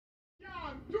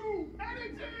to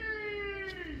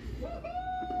anything!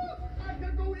 Woohoo! I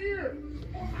can go here!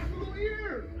 Or I can go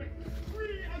here!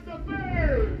 Free as a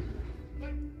bird!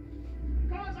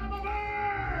 Because I'm a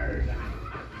bird!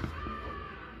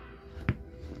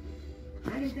 I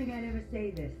didn't think I'd ever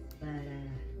say this, but,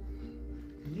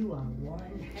 you are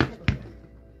one heck of a cook.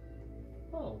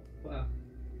 Oh, well,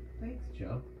 thanks,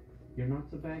 Joe. You're not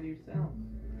so bad yourself.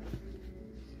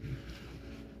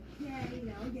 Yeah, you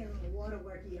know, get a little water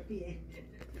worky up here.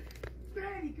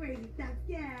 Pretty crazy stuff,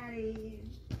 get out of here.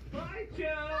 Bye,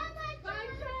 Joe! Bye,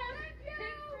 Joe!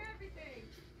 Thanks for everything.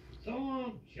 So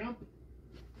long, chump.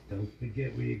 Don't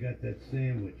forget where you got that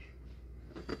sandwich.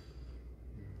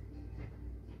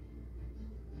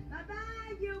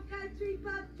 Bye-bye, you country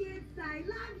bumpkins. I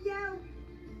love you.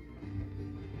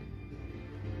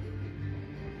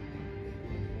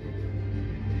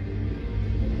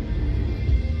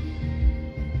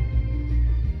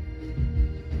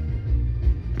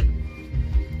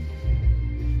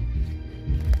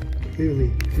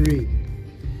 Clearly, 3.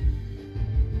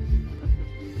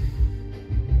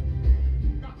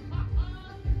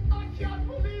 I can't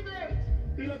believe it!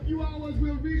 In a few hours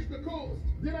we'll reach the coast.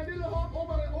 Then a little hop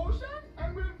over the ocean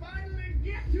and we'll finally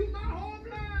get to my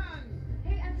homeland!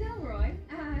 Hey, Delroy,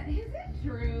 is it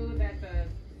true that the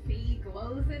sea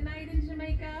glows at night in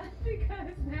Jamaica?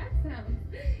 Because that sounds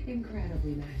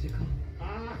incredibly magical.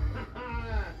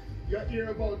 You hear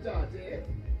about that, eh?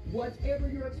 Whatever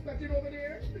you're expecting over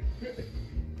there,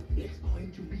 it's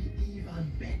going to be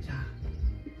even better.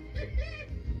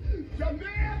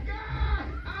 Jamaica!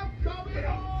 I'm coming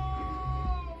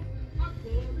home! I'm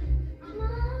coming.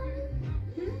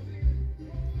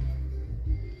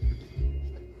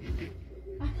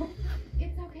 Oh,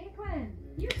 it's okay, Glenn.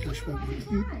 You're doing Flashback.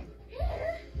 fine.